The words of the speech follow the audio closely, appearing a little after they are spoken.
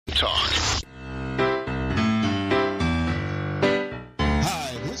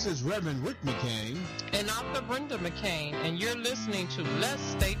is Reverend Rick McCain. And I'm the Brenda McCain, and you're listening to Let's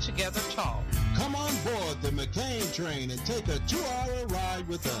Stay Together Talk. Come on board the McCain Train and take a 2-hour ride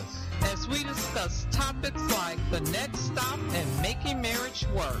with us as we discuss topics like the next stop and making marriage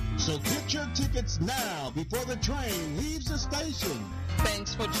work. So get your tickets now before the train leaves the station.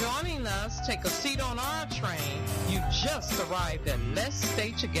 Thanks for joining us. Take a seat on our train. You just arrived at Let's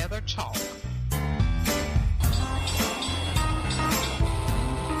Stay Together Talk.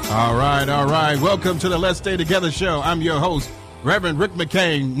 All right. Welcome to the Let's Stay Together show. I'm your host, Reverend Rick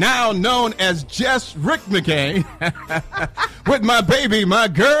McCain, now known as just Rick McCain, with my baby, my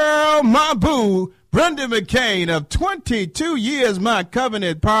girl, my boo, Brenda McCain, of 22 years, my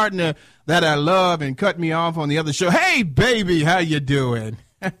covenant partner that I love and cut me off on the other show. Hey, baby, how you doing?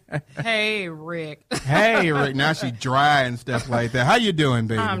 Hey, Rick. Hey, Rick. Now she's dry and stuff like that. How you doing,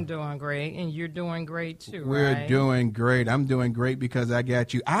 baby? I'm doing great, and you're doing great, too, We're right? doing great. I'm doing great because I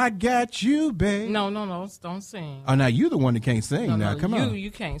got you. I got you, babe. No, don't sing. Oh, now you the one that can't sing. No, Come on. You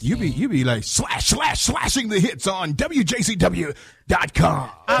can't sing. You be like slashing the hits on WJCW.com.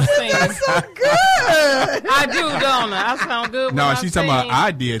 I sing. That's so good. I do, don't I? I sound good. No, when she's I talking sing. about I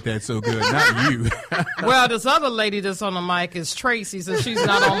did that so good, not you. Well, this other lady that's on the mic is Tracy, so she's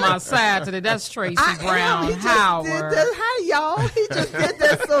not on my side today. That's Tracy Brown He just Howard. did that. Hi, y'all. He just did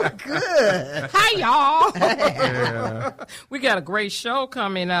that so good. Hi, y'all. Yeah. We got a great show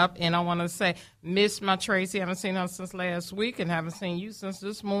coming up, and I want to say, miss my Tracy. Haven't seen her since last week, and haven't seen you since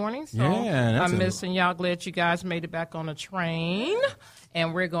this morning. So I'm missing y'all. Glad you guys made it back on the train.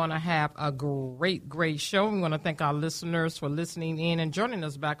 And we're going to have a great show. We want to thank our listeners for listening in and joining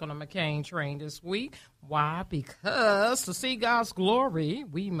us back on the McCain Train this week. Why? Because to see God's glory,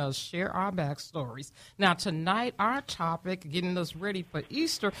 we must share our backstories. Now, tonight, our topic, getting us ready for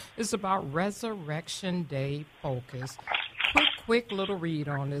Easter, is about Resurrection Day focus. Quick little read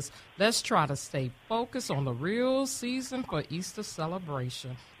on this. Let's try to stay focused on the real season for Easter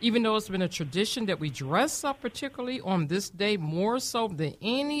celebration. Even though it's been a tradition that we dress up particularly on this day more so than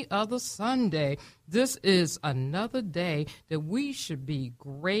any other Sunday, this is another day that we should be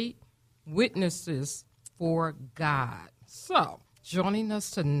great witnesses for God. So, joining us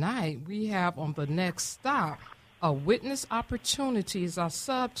tonight, we have on the next stop, a witness opportunity is our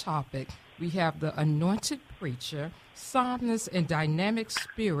subtopic. We have the anointed preacher, psalmist, and dynamic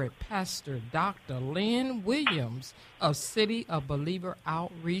spirit pastor, Dr. Linn Williams of City of Believer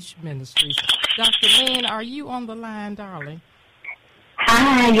Outreach Ministries. Dr. Linn, are you on the line, darling?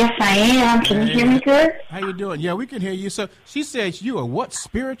 Hi, yes I am. Can you hear me good? How you doing? Yeah, we can hear you. So she says you are what?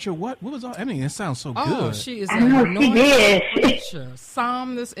 Spiritual what? What was all? I mean, it sounds so good. Oh, she is I an know, she anointed did. preacher,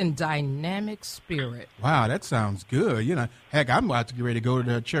 psalmist, and dynamic spirit. Wow, that sounds good. You know, heck, I'm about to get ready to go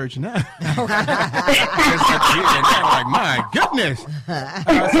to the church now. I'm like, my goodness.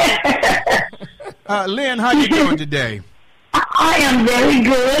 Lynn, how you doing today? I am very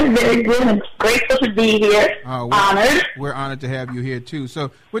good. I'm grateful to be here. Honored. We're honored to have you here too.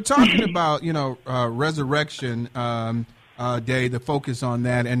 So we're talking about, Resurrection Day, the focus on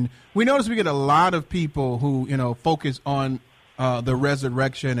that, and we notice we get a lot of people who focus on the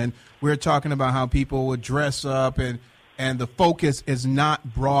resurrection, and we're talking about how people would dress up, and the focus is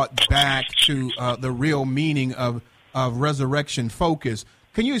not brought back to the real meaning of resurrection focus.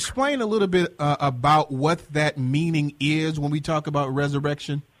 Can you explain a little bit about what that meaning is when we talk about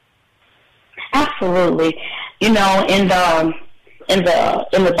resurrection? Absolutely. In the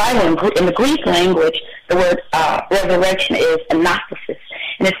Bible, in the Greek language, the word resurrection is anastasis,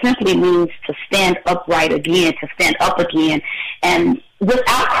 and it simply means to stand upright again, to stand up again. And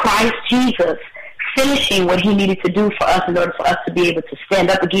without Christ Jesus finishing what he needed to do for us in order for us to be able to stand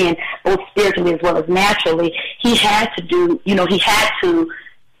up again, both spiritually as well as naturally, he had to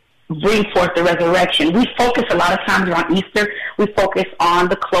bring forth the resurrection. We focus a lot of times around Easter. We focus on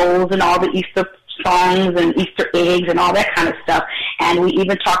the clothes and all the Easter songs and Easter eggs and all that kind of stuff. And we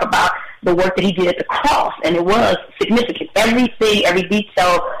even talk about the work that he did at the cross, and it was significant. Everything, every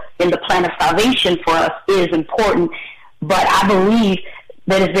detail in the plan of salvation for us is important, but I believe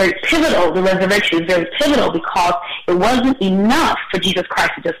that is very pivotal. The resurrection is very pivotal because it wasn't enough for Jesus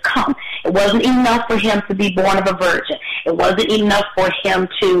Christ to just come. It wasn't enough for him to be born of a virgin. It wasn't enough for him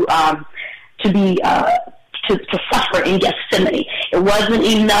to suffer in Gethsemane. It wasn't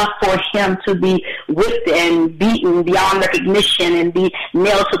enough for him to be whipped and beaten beyond recognition and be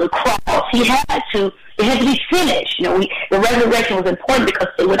nailed to the cross. It had to be finished. The resurrection was important because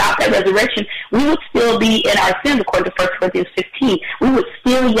without that resurrection, we would still be in our sins, according to 1 Corinthians 15. We would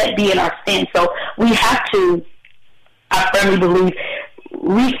still yet be in our sins. So we have to, I firmly believe,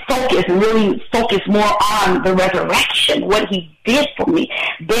 refocus and really focus more on the resurrection, what he did for me,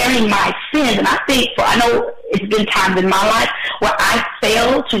 bearing my sins. And I know it's been times in my life where I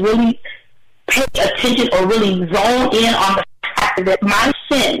failed to really pay attention or really zone in on the fact that my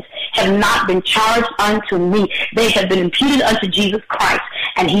sins have not been charged unto me. They have been imputed unto Jesus Christ.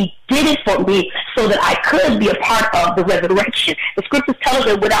 And he did it for me so that I could be a part of the resurrection. The scriptures tell us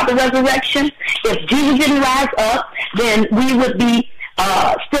that without the resurrection, if Jesus didn't rise up, then we would be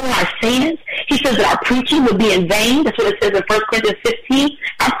still in our sins. He says that our preaching would be in vain. That's what it says in 1 Corinthians 15.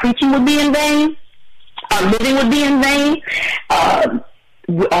 Our preaching would be in vain. Our living would be in vain.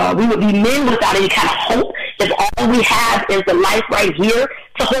 We would be men without any kind of hope. If all we have is the life right here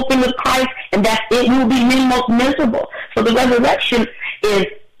to hope in with Christ, and that's it, we will be men most miserable. So the resurrection is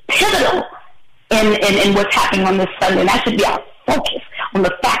pivotal in what's happening on this Sunday, and that should be our focus on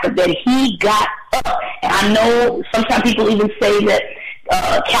the fact that he got up. And I know sometimes people even say that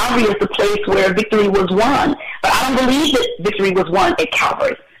Calvary is the place where victory was won, but I don't believe that victory was won at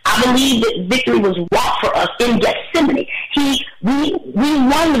Calvary. I believe that victory was wrought for us in Gethsemane. We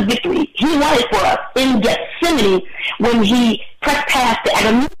won the victory. He won it for us in Gethsemane when he pressed past the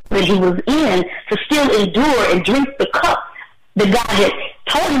agony that he was in to still endure and drink the cup that God had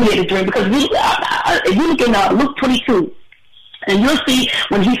told him to drink. Because if you look in Luke 22, and you'll see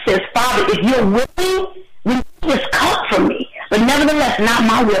when he says, Father, if you're willing, remove this cup from me. But nevertheless, not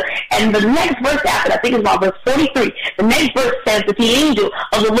my will. And the next verse after, I think it's about verse 43, the next verse says that the angel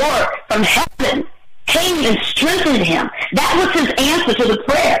of the Lord from heaven came and strengthened him. That was his answer to the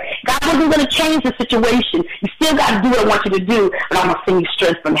prayer. God wasn't going to change the situation. You still got to do what I want you to do, but I'm going to send you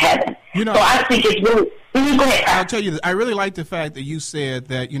strength from heaven. So I think it's really... Go ahead. I'll tell you, I really like the fact that you said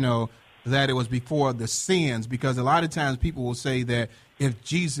that, that it was before the sins, because a lot of times people will say that if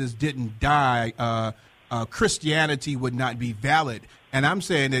Jesus didn't die, Christianity would not be valid. And I'm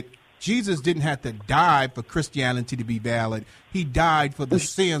saying that Jesus didn't have to die for Christianity to be valid. He died for the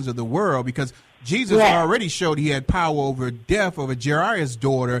sins of the world, because Jesus already showed he had power over death, over Jairus'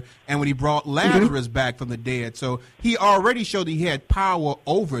 daughter, and when he brought Lazarus back from the dead. So he already showed that he had power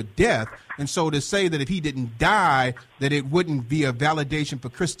over death. And so to say that if he didn't die, that it wouldn't be a validation for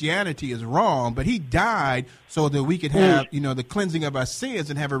Christianity is wrong. But he died so that we could have, the cleansing of our sins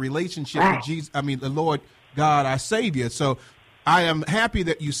and have a relationship with Jesus. I mean, the Lord God, our Savior. So I am happy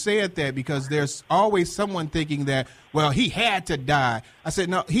that you said that, because there's always someone thinking that, well, he had to die. I said,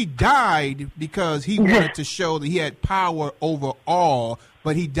 no, he died because he wanted to show that he had power over all.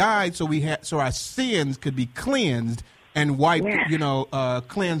 But he died so our sins could be cleansed and wiped,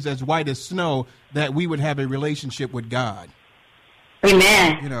 cleansed as white as snow, that we would have a relationship with God.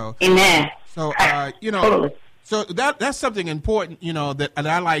 Amen. Amen. So, totally. So that's something important, that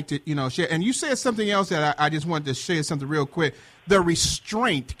I like to, share. And you said something else that I just wanted to share something real quick. The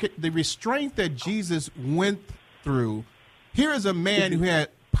restraint that Jesus went through. Here is a man who had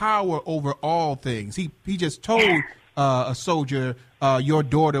power over all things. He just told a soldier, your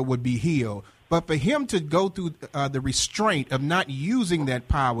daughter would be healed. But for him to go through the restraint of not using that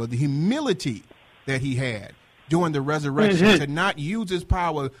power, the humility that he had during the resurrection, to not use his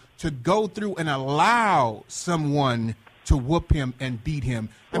power to go through and allow someone to whoop him and beat him.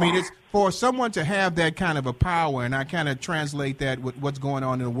 I mean, it's for someone to have that kind of a power, and I kind of translate that with what's going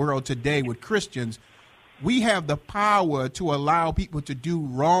on in the world today with Christians. We have the power to allow people to do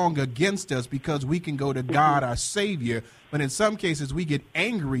wrong against us because we can go to God, our Savior. But in some cases, we get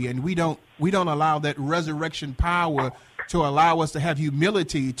angry and we don't allow that resurrection power to allow us to have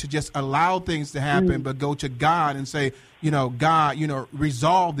humility to just allow things to happen, but go to God and say, God,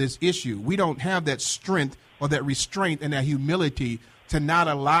 resolve this issue. We don't have that strength or that restraint and that humility to not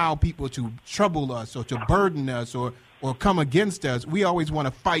allow people to trouble us or to burden us or come against us. We always want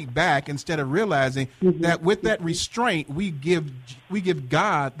to fight back instead of realizing that with that restraint, we give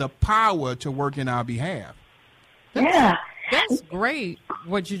God the power to work in our behalf. That's great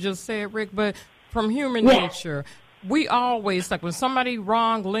what you just said, Rick. But from human nature, we always, like when somebody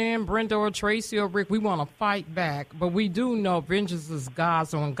wrong Lynn, Brenda, or Tracy, or Rick, we want to fight back. But we do know vengeance is God's.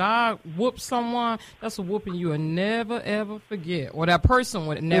 So when God whoops someone, that's a whooping you will never, ever forget. Or that person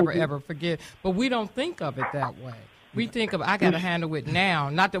would never, ever forget. But we don't think of it that way. We think of, I got to handle it now.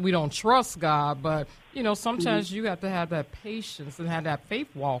 Not that we don't trust God, but, sometimes you have to have that patience and have that faith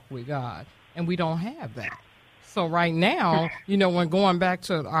walk with God. And we don't have that. So right now, when going back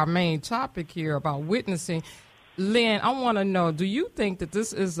to our main topic here about witnessing, Lynn, I want to know, do you think that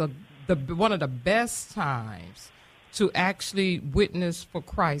this is one of the best times to actually witness for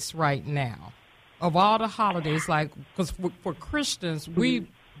Christ right now? Of all the holidays, because for Christians, we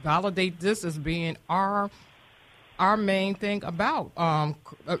validate this as being our our main thing about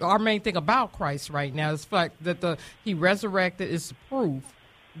Christ right now is the fact that he resurrected is proof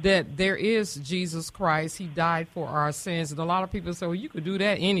that there is Jesus Christ. He died for our sins. And a lot of people say, well, you could do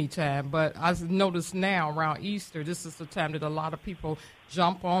that anytime. But I've noticed now around Easter, this is the time that a lot of people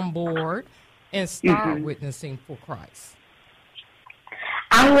jump on board and start witnessing for Christ.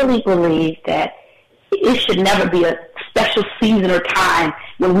 I really believe that it should never be a special season or time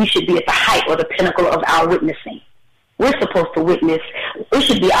when we should be at the height or the pinnacle of our witnessing. We're supposed to witness. It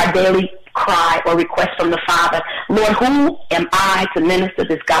should be our daily cry or request from the Father. Lord, who am I to minister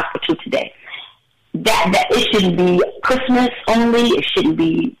this gospel to today? That it shouldn't be Christmas only. It shouldn't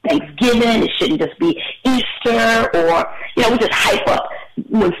be Thanksgiving. It shouldn't just be Easter or, we just hype up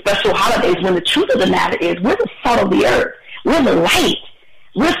when special holidays, when the truth of the matter is we're the salt of the earth. We're the light.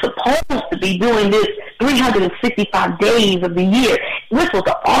 We're supposed to be doing this 365 days of the year. We're supposed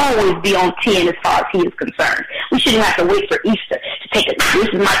to always be on 10 as far as he is concerned. We shouldn't have to wait for Easter to take it. This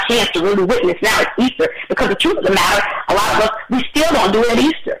is my chance to really witness. Now it's Easter. Because the truth of the matter, a lot of us, we still don't do it at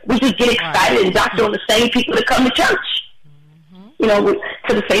Easter. We just get excited and doctor on the same people that come to church.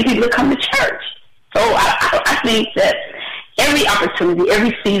 To the same people that come to church. So I think that every opportunity,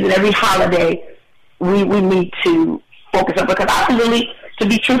 every season, every holiday, we need to focus on. Because I don't really, to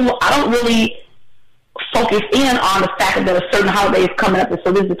be truthful, I don't really focus in on the fact that a certain holiday is coming up, and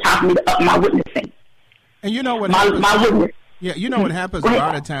so this is the time for me to up my witnessing. And you know what happens? My witness. Yeah, you know what happens a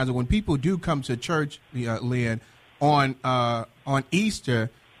lot of times when people do come to church, Lynn, on Easter.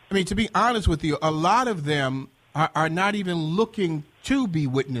 I mean, to be honest with you, a lot of them are not even looking to be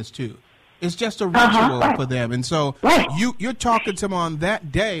witnessed to. It's just a ritual for them, and so you're talking to them on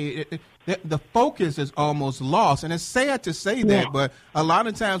that day. The focus is almost lost, and it's sad to say that, but a lot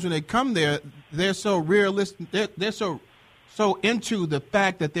of times when they come there, they're so realistic. They're so into the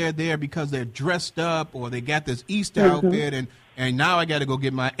fact that they're there because they're dressed up or they got this Easter outfit, and now I got to go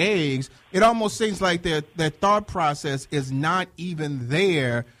get my eggs. It almost seems like their thought process is not even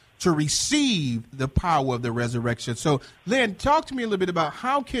there to receive the power of the resurrection. So, Lynn, talk to me a little bit about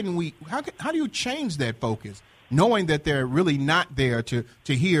how do you change that focus, knowing that they're really not there to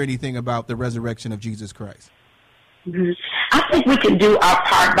hear anything about the resurrection of Jesus Christ? I think we can do our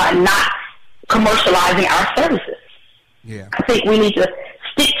part by not commercializing our services. Yeah. I think we need to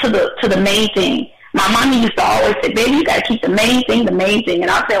stick to the main thing. My mommy used to always say, baby, you got to keep the main thing. And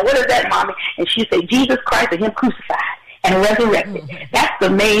I'll say, what is that, mommy? And she'd say, Jesus Christ and him crucified and resurrected. That's the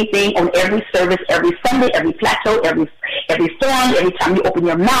main thing on every service, every Sunday, every plateau, every forum, every time you open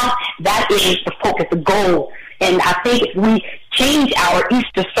your mouth. That is the focus, the goal. And I think if we change our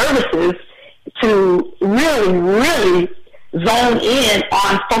Easter services to really, really zone in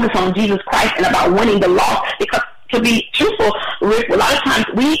on focus on Jesus Christ and about winning the lost, because to be truthful, Rick, a lot of times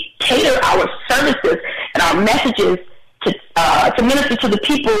we cater our services and our messages to minister to the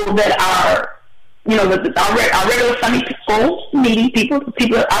people that are, our regular Sunday school meeting people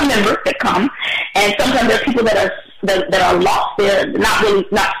our members that come, and sometimes there are people that are lost. They're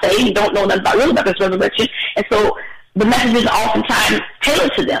not saved, don't know nothing about this resurrection, and so the messages are oftentimes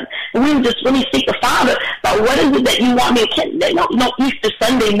tailored to them. And we just really seek the Father about what is it that you want me to, no Easter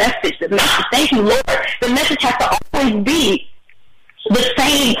Sunday message. The message, thank you, Lord. The message has to always be the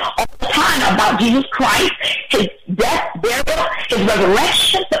same all the time about Jesus Christ, his death, burial, his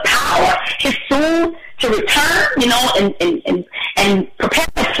resurrection, the power, his soon to return, and prepare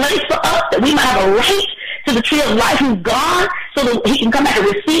a place for us that we might have a right to the tree of life who's gone, so that he can come back and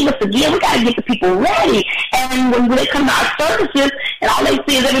receive us again. We got to get the people ready. And when they come to our services, and all they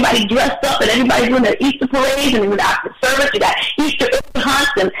see is everybody dressed up, and everybody doing their Easter parades, and after service, you got Easter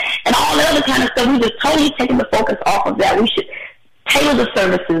hunts, and all that other kind of stuff. We just totally taking the focus off of that. We should tailor the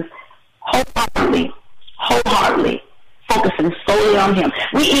services wholeheartedly, focusing solely on him.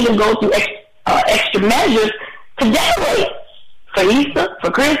 We even go through extra measures to decorate for Easter,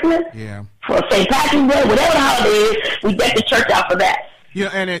 for Christmas, for St. Patrick's Day, whatever the holiday is, we deck the church out for that. Yeah,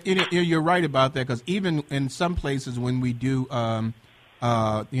 and you're right about that, because even in some places when we do, a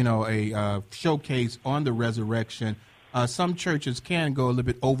showcase on the resurrection, some churches can go a little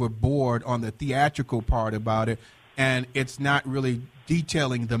bit overboard on the theatrical part about it, and it's not really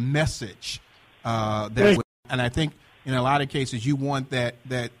detailing the message. And I think in a lot of cases you want that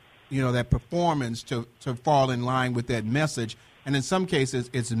performance to fall in line with that message. And in some cases,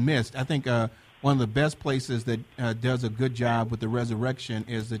 it's missed. I think one of the best places that does a good job with the resurrection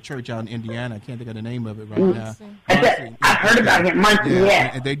is the church out in Indiana. I can't think of the name of it right now. I've heard about it. Muncie,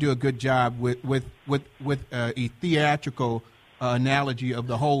 and they do a good job with a theatrical analogy of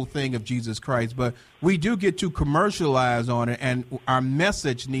the whole thing of Jesus Christ. But we do get too commercialized on it, and our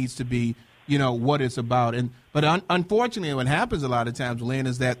message needs to be what it's about. But unfortunately, what happens a lot of times, Lynn,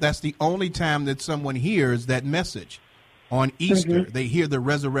 is that's the only time that someone hears that message on Easter. They hear the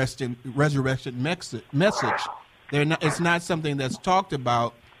resurrection message. It's not something that's talked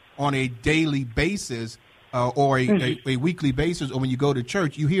about on a daily basis or a weekly basis, or when you go to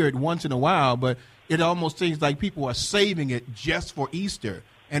church. You hear it once in a while, but it almost seems like people are saving it just for Easter.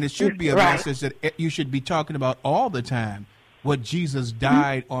 And it should be a message that you should be talking about all the time, what Jesus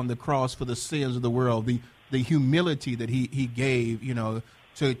died on the cross for the sins of the world, the humility that he gave,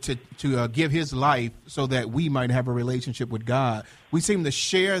 to give his life so that we might have a relationship with God. We seem to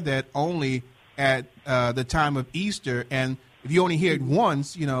share that only at the time of Easter. And if you only hear it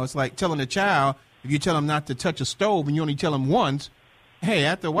once, it's like telling a child, if you tell him not to touch a stove and you only tell him once, hey,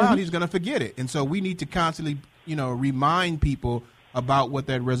 after a while, he's going to forget it. And so we need to constantly, remind people about what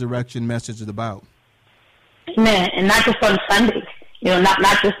that resurrection message is about. Amen. And not just on Sundays, not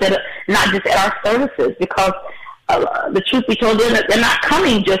just at our services, because the truth be told, they're not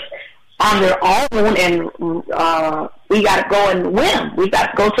coming just on their own, and we got to go and win them. We got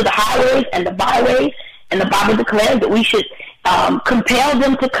to go to the highways and the byways, and the Bible declares that we should compel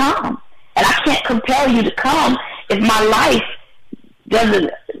them to come. And I can't compel you to come if my life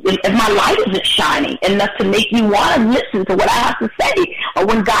if my light isn't shining enough to make you want to listen to what I have to say, or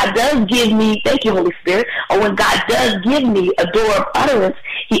when God does give me, thank you, Holy Spirit, or when God does give me a door of utterance,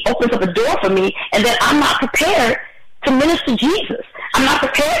 he opens up a door for me, and then I'm not prepared to minister Jesus. I'm not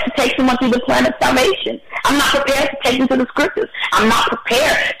prepared to take someone through the plan of salvation. I'm not prepared to take them to the scriptures. I'm not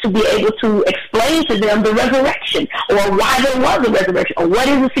prepared to be able to explain to them the resurrection, or why there was a resurrection, or what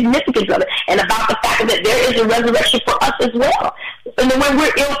is the significance of it, and about the fact that there is a resurrection for us as well. And then when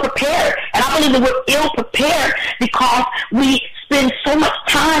we're ill-prepared, and I believe that we're ill-prepared because we spend so much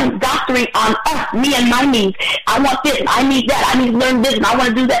time doctoring on us, me and my needs. I want this, and I need that, I need to learn this, and I want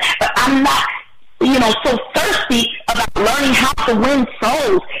to do that, but I'm not so thirsty about learning how to win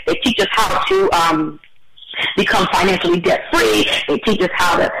souls. They teach us how to become financially debt-free. They teach us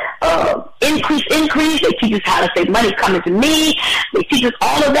how to increase. They teach us how to say money's coming to me. They teach us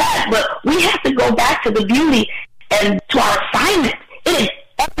all of that. But we have to go back to the beauty and to our assignment. It is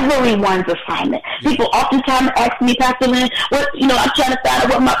everyone's assignment. People oftentimes ask me, Pastor Lynn, I'm trying to find out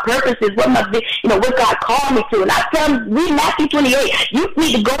what my purpose is, what God called me to. And I tell them, read Matthew 28. You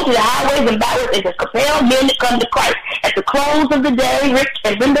need to go to the highways and byways and to compel men to come to Christ. At the close of the day, Rick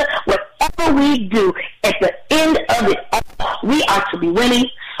and Linda, whatever we do, at the end of it all, we are to be winning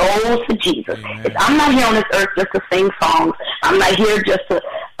souls for Jesus. I'm not here on this earth just to sing songs. I'm not here just to,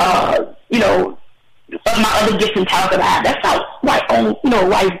 my other gifts and talents that I have. That's how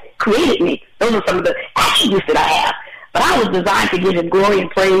why he created me. Those are some of the attributes that I have. But I was designed to give him glory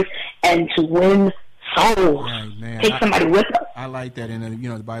and praise and to win souls. Right, man. Take somebody with us. I like that. And,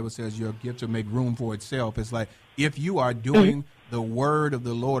 the Bible says your gift will make room for itself. It's like if you are doing the word of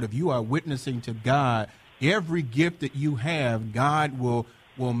the Lord, if you are witnessing to God, every gift that you have, God will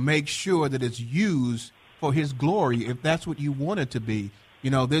make sure that it's used for his glory if that's what you want it to be.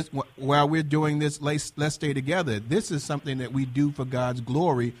 This while we're doing this, let's stay together. This is something that we do for God's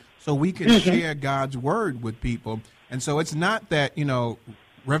glory, so we can share God's word with people. And so it's not that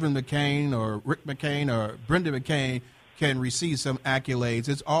Reverend McCain or Rick McCain or Brenda McCain can receive some accolades.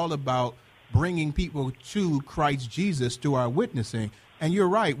 It's all about bringing people to Christ Jesus through our witnessing. And you're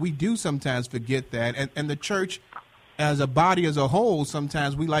right, we do sometimes forget that. And the church, as a body as a whole,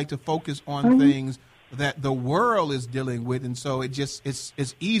 sometimes we like to focus on things that the world is dealing with, and so it's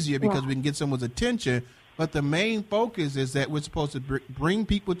easier because we can get someone's attention. But the main focus is that we're supposed to bring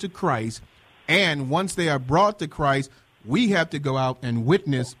people to Christ, and once they are brought to Christ, we have to go out and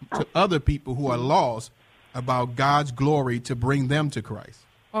witness to other people who are lost about God's glory to bring them to Christ.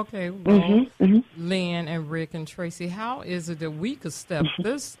 Okay, well, Lynn and Rick and Tracy, how is it that we could step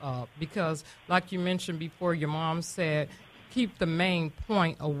this up? Because like you mentioned before, your mom said, keep the main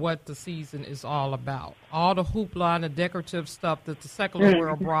point of what the season is all about. All the hoopla and the decorative stuff that the secular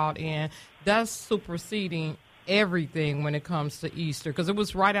world brought in, that's superseding everything when it comes to Easter, because it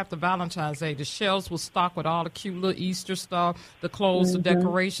was right after Valentine's Day. The shelves were stocked with all the cute little Easter stuff, the clothes, the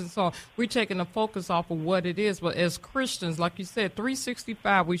decorations. So we're taking the focus off of what it is. But as Christians, like you said,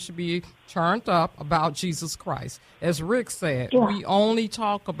 365, we should be turned up about Jesus Christ. As Rick said, we only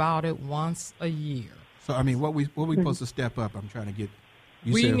talk about it once a year. So, what we supposed to step up? I'm trying to get...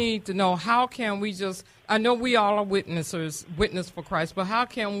 We need to know, how can we I know we all are witness for Christ, but how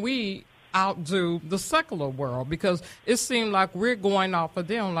can we outdo the secular world? Because it seems like we're going off of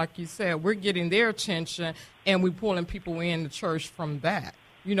them, like you said. We're getting their attention, and we're pulling people in the church from that.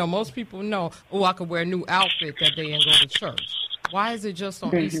 Most people know, I could wear a new outfit that day and go to church. Why is it just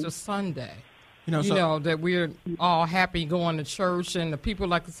on Easter Sunday? That we're all happy going to church, and the people,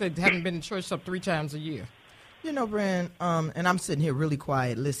 like I said, haven't been to church up 3 times a year. Bren, and I'm sitting here really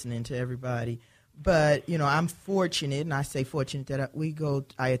quiet listening to everybody, but, I'm fortunate, and I say fortunate that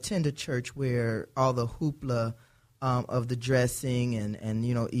I attend a church where all the hoopla of the dressing and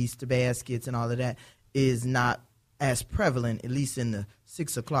Easter baskets and all of that is not as prevalent, at least in the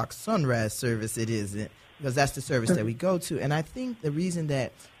 6 o'clock sunrise service it isn't, because that's the service that we go to. And I think the reason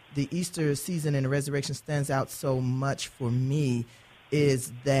that the Easter season and the resurrection stands out so much for me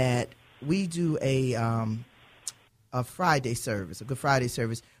is that we do a Friday service, a Good Friday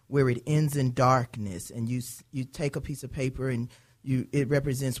service, where it ends in darkness, and you take a piece of paper and it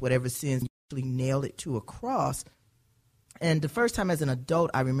represents whatever sins, you actually nail it to a cross. And the first time as an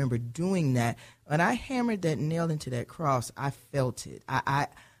adult, I remember doing that. When I hammered that nail into that cross, I felt it. I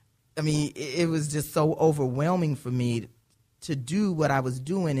mean, it was just so overwhelming for me to do what I was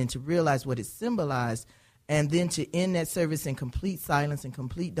doing and to realize what it symbolized, and then to end that service in complete silence and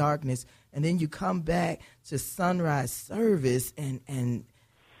complete darkness, and then you come back to sunrise service, and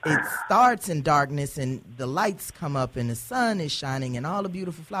it starts in darkness, and the lights come up, and the sun is shining, and all the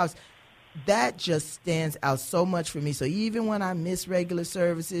beautiful flowers. That just stands out so much for me. So even when I miss regular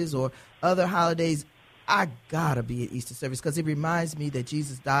services or other holidays, I gotta be at Easter service, because it reminds me that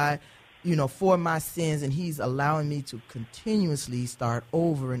Jesus died, for my sins, and he's allowing me to continuously start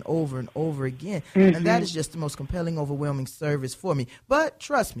over and over and over again. Mm-hmm. And that is just the most compelling, overwhelming service for me. But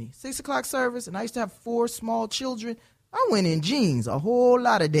trust me, 6 o'clock service, and I used to have 4 small children. I went in jeans a whole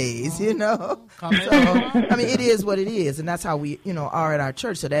lot of days, So, I mean, it is what it is, and that's how we, are at our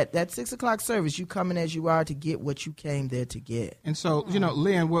church. So that 6 o'clock service, you come in as you are to get what you came there to get. And so,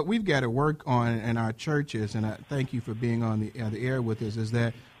 Lynn, what we've got to work on in our churches, and I thank you for being on the air with us, is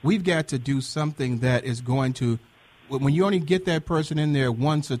that we've got to do something that is going to, when you only get that person in there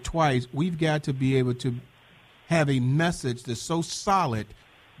once or twice, we've got to be able to have a message that's so solid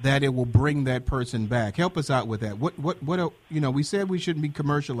that it will bring that person back. Help us out with that. What we said we shouldn't be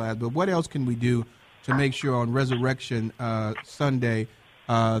commercialized, but what else can we do to make sure on Resurrection Sunday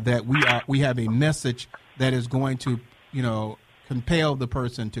that we have a message that is going to, compel the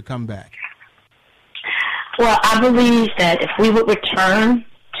person to come back? Well, I believe that if we would return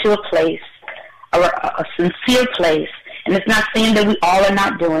to a place, a sincere place, and it's not saying that we all are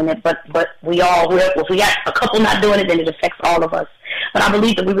not doing it, but if we got a couple not doing it, then it affects all of us. But I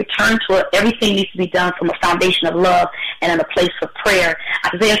believe that we return to it. Everything needs to be done from a foundation of love and in a place of prayer.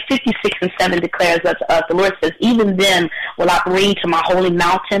 Isaiah 56:7 declares that the Lord says, "Even then will I bring to my holy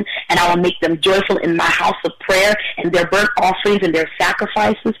mountain, and I will make them joyful in my house of prayer, and their burnt offerings and their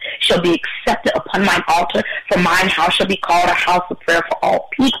sacrifices shall be accepted upon mine altar, for mine house shall be called a house of prayer for all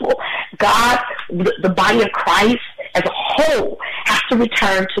people." God, the body of Christ as a whole, has to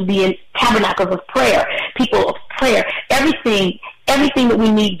return to being tabernacles of prayer, people of prayer. Everything that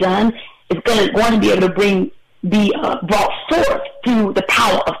we need done is going to be able to be brought forth through the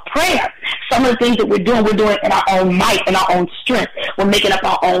power of prayer. Some of the things that we're doing in our own might and our own strength. We're making up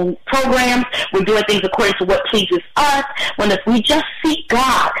our own programs. We're doing things according to what pleases us. When if we just seek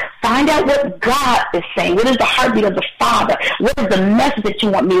God, find out what God is saying. What is the heartbeat of the Father? What is the message that you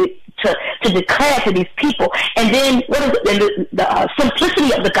want me to declare to these people? And then what is the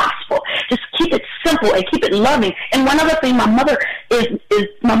simplicity of the gospel? Just keep it simple and keep it loving. And one other thing, my mother is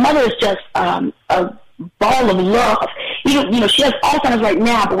just a ball of love. She has Alzheimer's right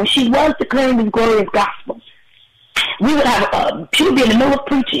now, but when she was declaring this glorious gospel, we would have she would be in the middle of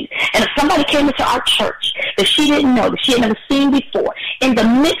preaching, and if somebody came into our church that she didn't know, that she had never seen before, in the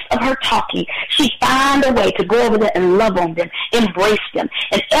midst of her talking, she'd find a way to go over there and love on them, embrace them.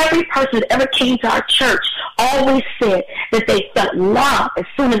 And every person that ever came to our church always said that they felt love as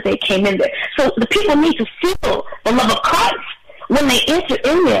soon as they came in there. So the people need to feel the love of Christ when they enter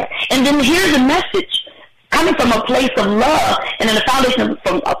in there, and then hear the message coming from a place of love and in the foundation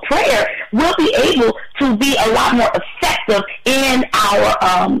from a prayer. We'll be able to be a lot more effective in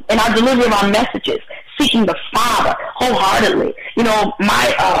our delivery of our messages, seeking the Father wholeheartedly.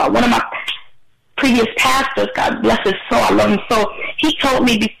 One of my previous pastors, God bless his soul, I love him so, he told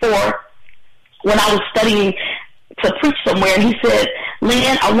me before when I was studying to preach somewhere, and he said,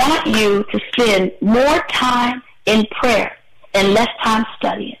 "Lynn, I want you to spend more time in prayer and less time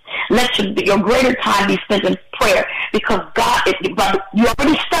studying. Let your greater time be spent in prayer, because you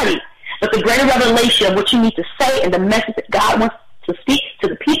already studied, but the greater revelation of what you need to say and the message that God wants to speak to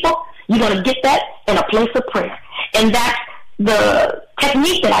the people, you're going to get that in a place of prayer." And that's the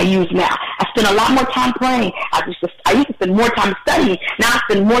technique that I use now. I spend a lot more time praying. I used to spend more time studying. Now I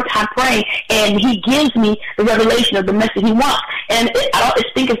spend more time praying, and He gives me the revelation of the message He wants. And I don't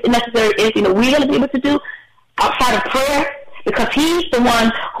think it's necessary anything that we're going to be able to do outside of prayer, because He's the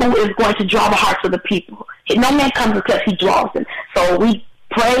one who is going to draw the hearts of the people. No man comes except He draws them. So we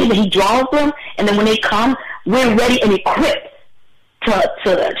pray that He draws them, and then when they come, we're ready and equipped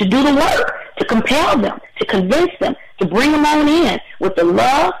to do the work, to compel them, to convince them, to bring them on in with the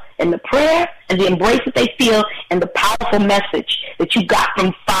love and the prayer and the embrace that they feel, and the powerful message that you got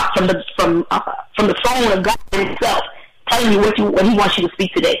from the throne of God Himself, telling you what He wants you to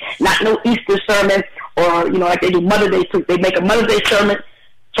speak today. Not no Easter sermon, or like they do Mother's Day. They make a Mother's Day sermon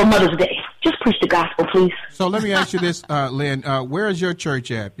for Mother's Day. Just preach the gospel, please. So let me ask you this, Lynn. Where is your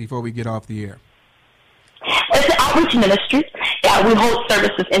church at before we get off the air? It's an outreach ministry. Yeah, we hold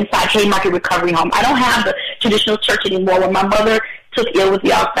services inside Haymarket Recovery Home. I don't have the traditional church anymore. When my mother took ill with the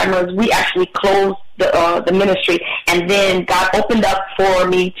Alzheimer's, we actually closed the ministry, and then God opened up for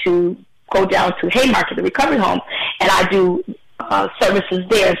me to go down to Haymarket, the Recovery Home, and I do services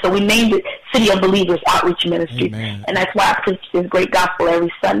there. So we named it City of Believers Outreach Ministry. Amen. And that's why I preach this great gospel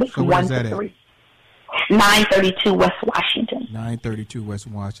every Sunday from 1 to 3. 932 West Washington. 932 West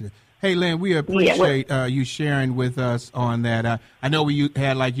Washington. Hey, Lynn, we appreciate you sharing with us on that. I know we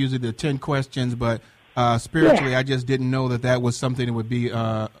had usually the 10 questions, but spiritually, I just didn't know that was something that would be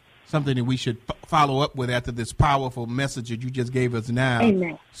something that we should follow up with after this powerful message that you just gave us now.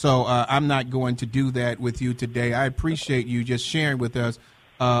 Amen. So I'm not going to do that with you today. I appreciate you just sharing with us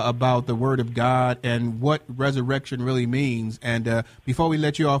about the Word of God and what resurrection really means. And before we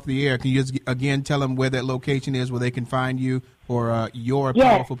let you off the air, can you just again tell them where that location is, where they can find you for your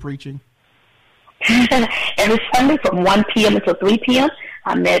powerful preaching? Every Sunday from 1 p.m. until 3 p.m.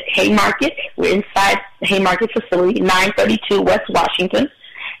 I'm at Haymarket. We're inside the Haymarket facility, 932 West Washington.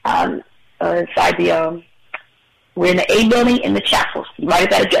 Inside we're in the A building in the chapel. Right at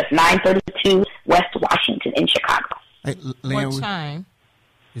that address, 932 West Washington in Chicago. Hey, Lynn, what time?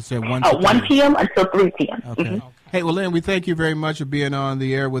 You said 1 p.m. until 3 p.m. Okay. Mm-hmm. Hey, well, Lynn, we thank you very much for being on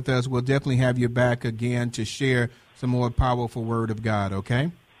the air with us. We'll definitely have you back again to share some more powerful Word of God,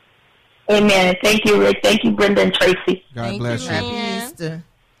 okay? Amen. Thank you, Rick. Thank you, Brenda and Tracy. God bless you. Happy Easter.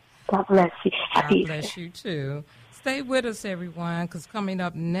 God bless you. Happy Easter. God bless you, too. Stay with us, everyone, because coming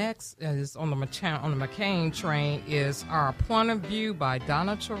up next is on the McCain Train is Our Point of View by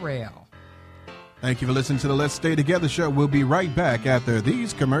Donna Terrell. Thank you for listening to the Let's Stay Together show. We'll be right back after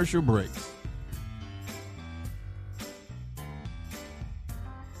these commercial breaks.